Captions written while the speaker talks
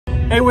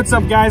Hey, what's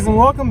up guys, and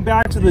welcome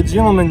back to the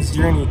Gentleman's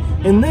Journey.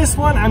 In this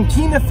one, I'm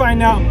keen to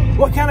find out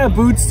what kind of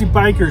boots do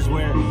bikers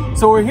wear.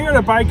 So we're here at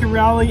a biker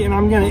rally and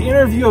I'm gonna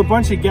interview a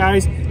bunch of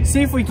guys,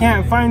 see if we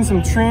can't find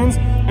some trends,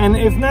 and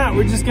if not,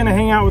 we're just gonna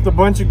hang out with a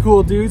bunch of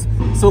cool dudes.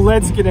 So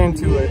let's get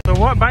into it. So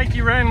what bike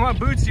you riding, what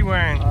boots you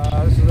wearing?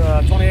 This is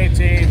a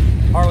 2018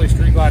 Harley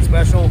Street Glide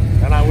Special,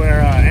 and I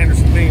wear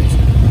Anderson beams.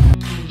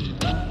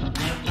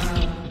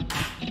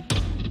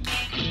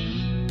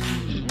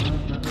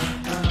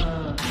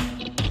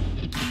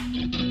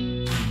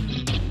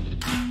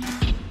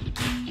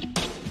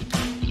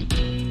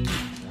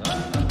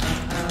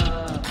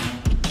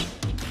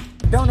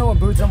 Don't know what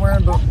boots I'm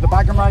wearing, but the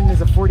bike I'm riding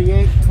is a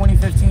 48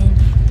 2015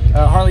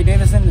 Harley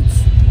Davidson.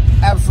 It's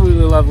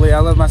absolutely lovely. I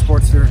love my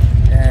Sportster,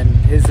 and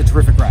it's a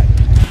terrific ride.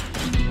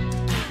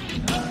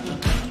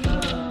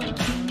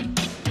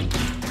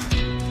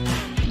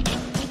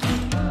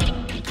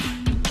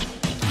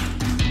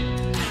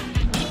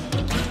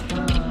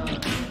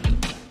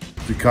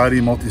 Ducati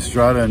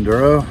Multistrada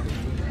Enduro.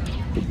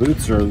 The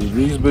boots are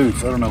these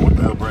boots. I don't know what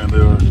the hell brand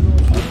they are.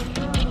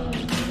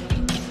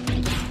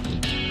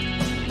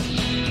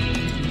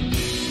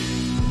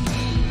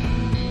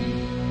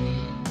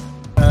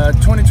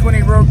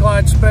 2020 Road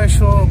Glide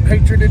Special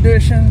Patriot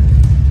Edition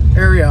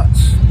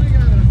Ariats.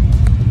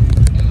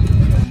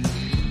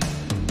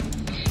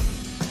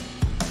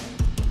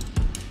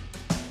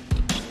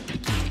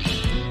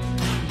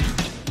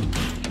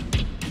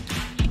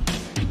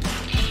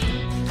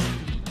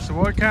 So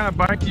what kind of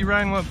bike you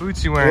riding, what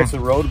boots you wearing? It's a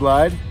Road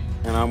Glide,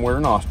 and I'm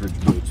wearing ostrich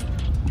boots.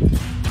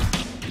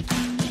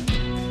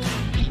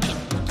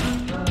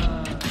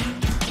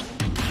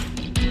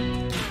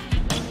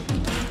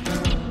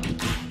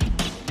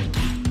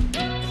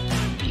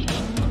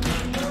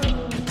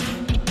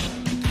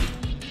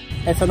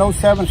 It's an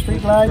 07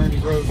 Street Glide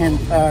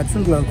and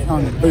True Glove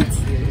on the boots.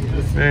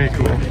 Very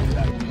cool.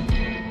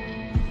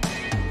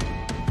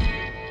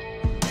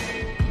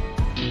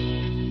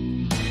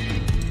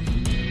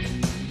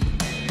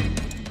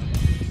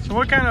 So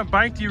what kind of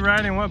bike do you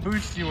ride and what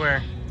boots do you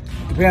wear?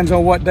 Depends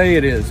on what day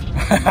it is.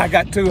 I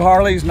got two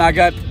Harleys, and I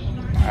got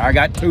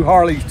two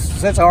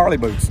sets of Harley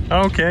boots.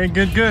 Okay,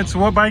 good. So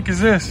what bike is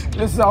this?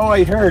 This is all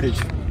 08 Heritage.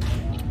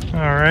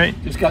 All right.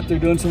 Just got through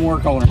doing some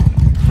work on her.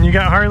 You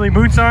got Harley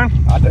boots on?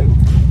 I do.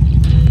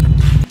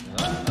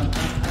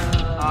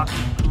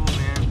 Awesome, cool,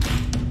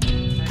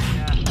 man.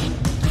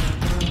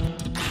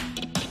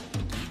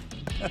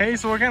 Yeah. Hey,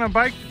 so what kind of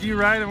bike do you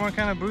ride and what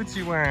kind of boots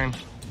you wearing?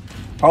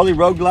 Harley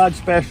Road Glide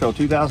Special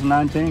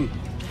 2019.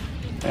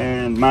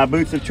 And my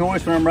boots of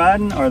choice when I'm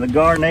riding are the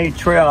GAERNE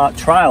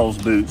Trials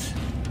boots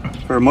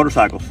for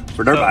motorcycles,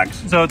 for dirt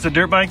bikes. So it's a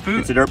dirt bike boot?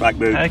 It's a dirt bike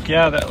boot. Heck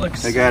yeah, that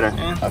looks... They got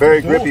a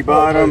very grippy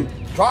bottom.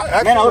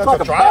 Actually, Man, I look like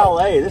a trial.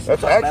 ballet.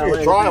 That's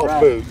actually a trials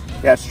boot.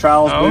 Yeah, it's a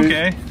trials boot.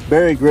 Okay.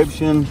 Very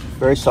gription,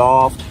 very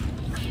soft,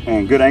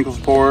 and good ankle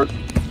support.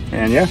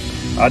 And yeah,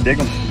 I dig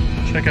them.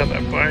 Check out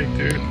that bike,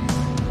 dude.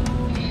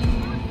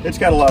 It's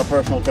got a lot of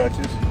personal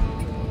touches.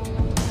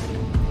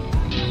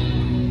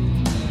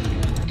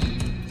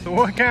 So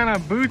what kind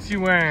of boots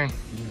you wearing?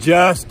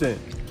 Justin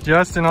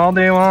all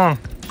day long.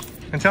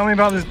 And tell me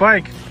about this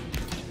bike.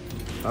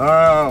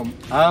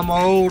 I'm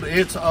old,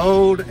 it's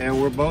old,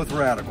 and we're both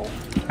radical.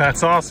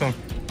 That's awesome.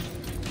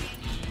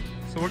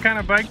 So what kind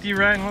of bike do you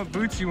ride and what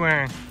boots you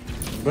wearing?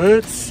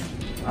 Boots.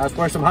 I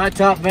wear some high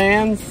top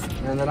Vans,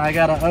 and then I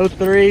got a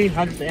 03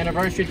 100th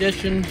anniversary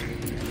edition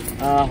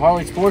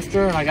Harley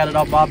Sportster, and I got it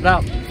all bobbed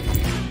out.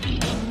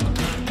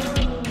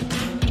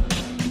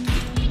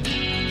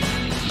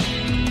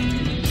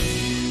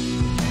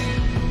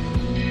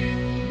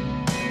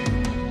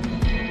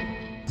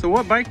 So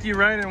what bike do you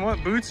ride and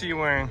what boots are you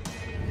wearing?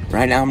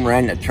 Right now I'm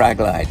riding a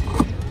Tri-Glide.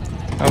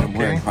 I'm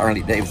wearing Okay.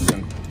 Harley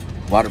Davidson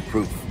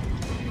waterproof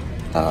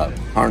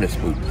harness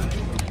boots.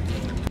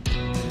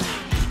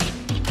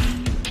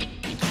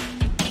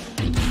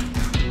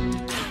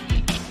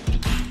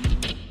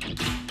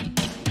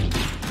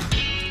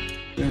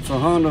 It's a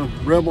Honda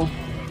Rebel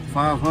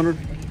 500.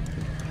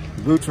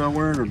 The boots I'm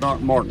wearing are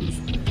Doc Martens.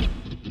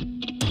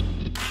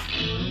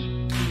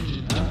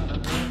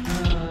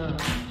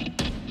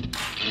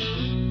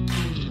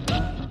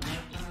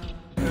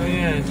 Oh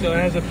yeah, so it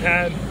has a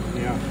pad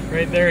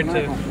right there. It's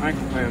a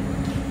Ankle pad.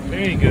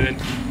 very good.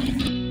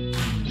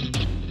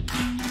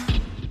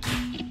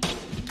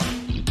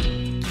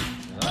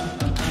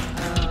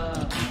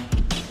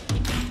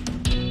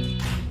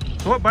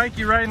 So what bike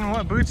you riding and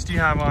what boots do you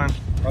have on?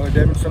 Harley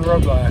Davidson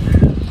Road Glide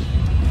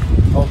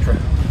Ultra.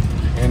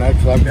 And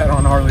actually I've got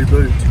on Harley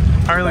boots.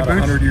 Harley About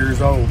boots? 100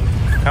 years old.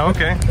 Oh,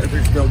 okay.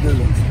 They're still good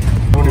ones.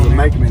 Don't even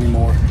make them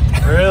anymore.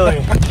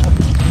 Really?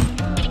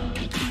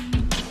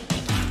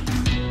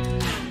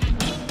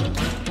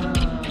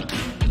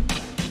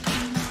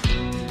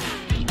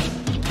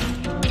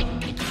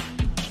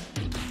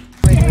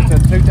 It's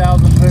a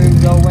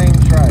 2002 Go Wing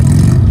Strike.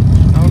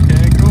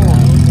 Okay, cool.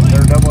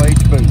 They're double H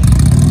boots.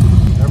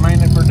 They're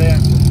mainly for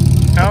dancing.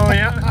 Oh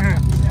yeah.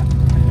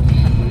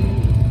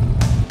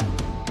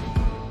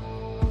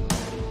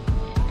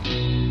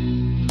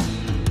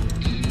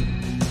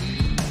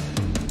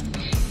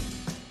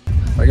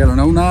 I got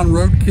an 09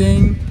 Road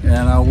King,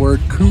 and I wear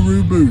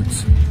Kuru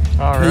boots.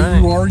 All right.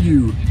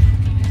 K-U-R-U.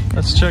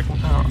 Let's check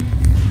them out.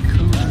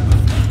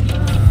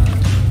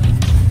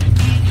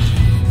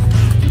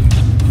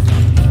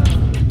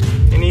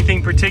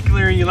 Anything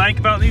particular you like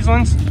about these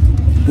ones?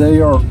 They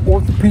are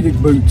orthopedic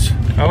boots.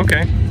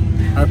 Okay.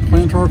 I have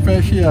plantar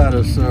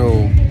fasciitis,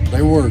 so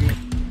they work.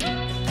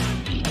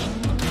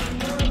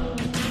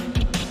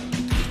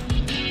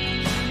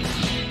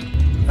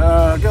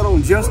 I got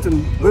on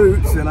Justin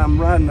boots, and I'm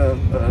riding a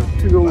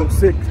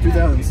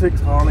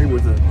 2006 Harley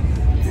with a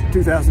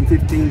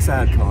 2015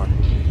 sidecar.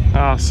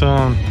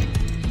 Awesome.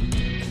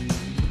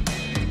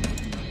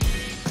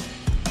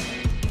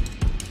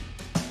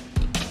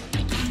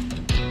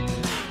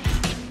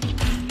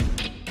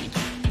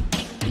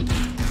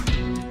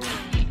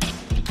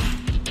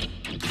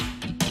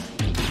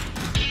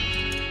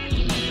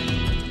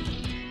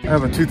 I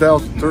have a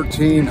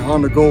 2013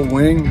 Honda Gold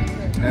Wing,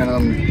 and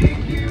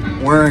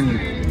I'm wearing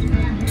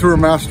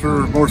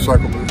Tourmaster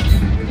motorcycle boots.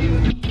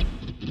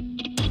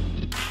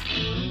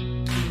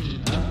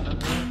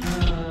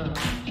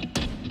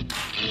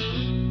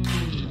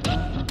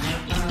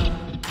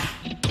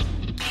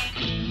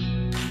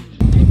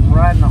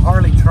 Riding a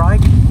Harley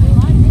trike,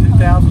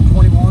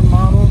 2021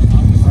 model,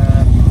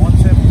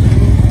 117,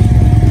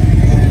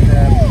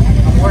 and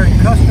I'm wearing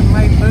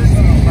custom-made boots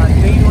by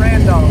Dean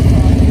Randolph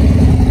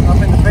up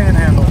in the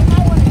Panhandle.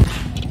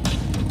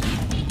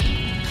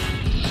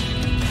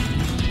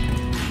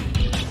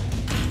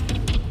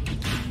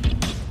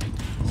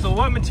 So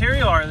what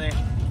material are they?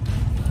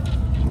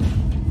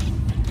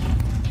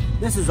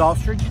 This is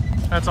ostrich.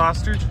 That's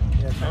ostrich?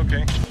 Yes, sir.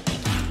 Okay.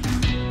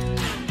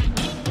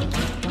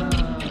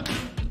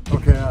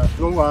 Okay,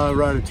 I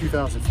ride a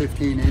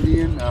 2015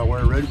 Indian. I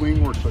wear Red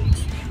Wing work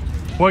boots.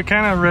 What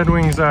kind of Red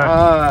Wings are?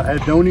 I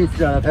don't even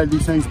forget. I've had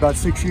these things about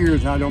 6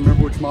 years, and I don't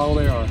remember which model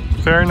they are.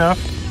 Fair enough.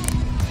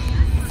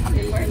 I've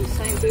been wearing the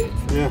same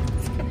boots Yeah.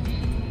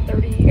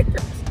 30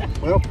 years.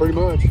 Well, pretty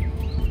much.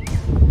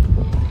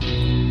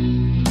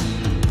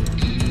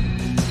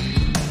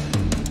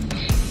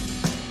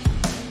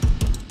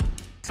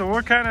 So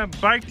what kind of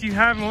bike do you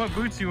have and what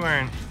boots you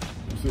wearing?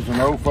 This is an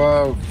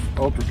 05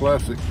 Ultra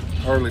Classic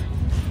Harley.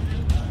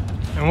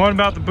 And what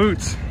about the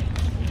boots?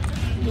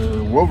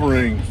 The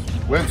Wolverines,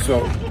 wet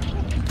sole.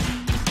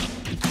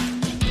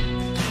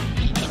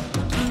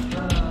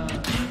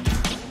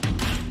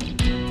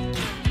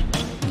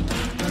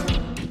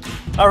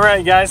 All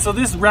right, guys, so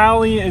this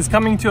rally is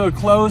coming to a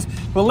close,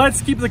 but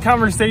let's keep the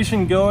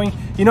conversation going.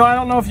 You know, I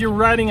don't know if you're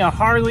riding a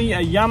Harley, a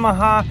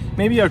Yamaha,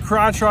 maybe a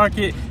crotch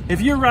rocket.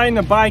 If you're riding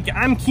a bike,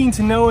 I'm keen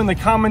to know in the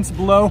comments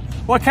below,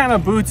 what kind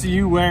of boots are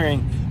you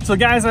wearing? So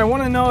guys, I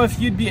wanna know if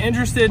you'd be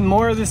interested in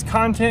more of this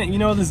content, you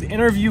know, this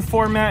interview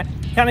format,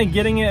 kind of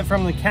getting it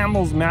from the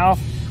camel's mouth.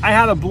 I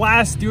had a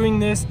blast doing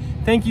this.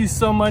 Thank you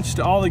so much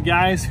to all the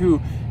guys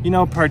who, you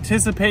know,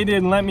 participated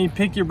and let me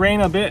pick your brain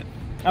a bit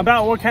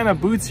about what kind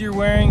of boots you're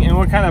wearing and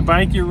what kind of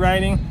bike you're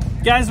riding.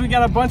 Guys, we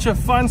got a bunch of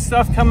fun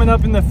stuff coming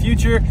up in the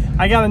future.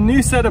 I got a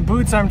new set of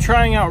boots I'm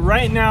trying out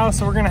right now,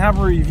 so we're gonna have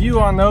a review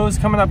on those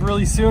coming up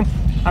really soon.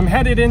 I'm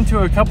headed into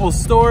a couple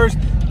stores,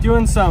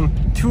 doing some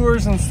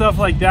tours and stuff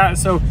like that.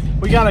 So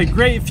we got a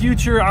great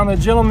future on the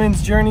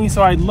Gentleman's Journey,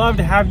 so I'd love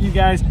to have you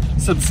guys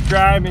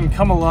subscribe and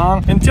come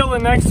along. Until the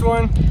next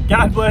one,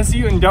 God bless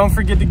you, and don't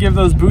forget to give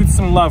those boots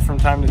some love from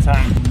time to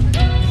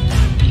time.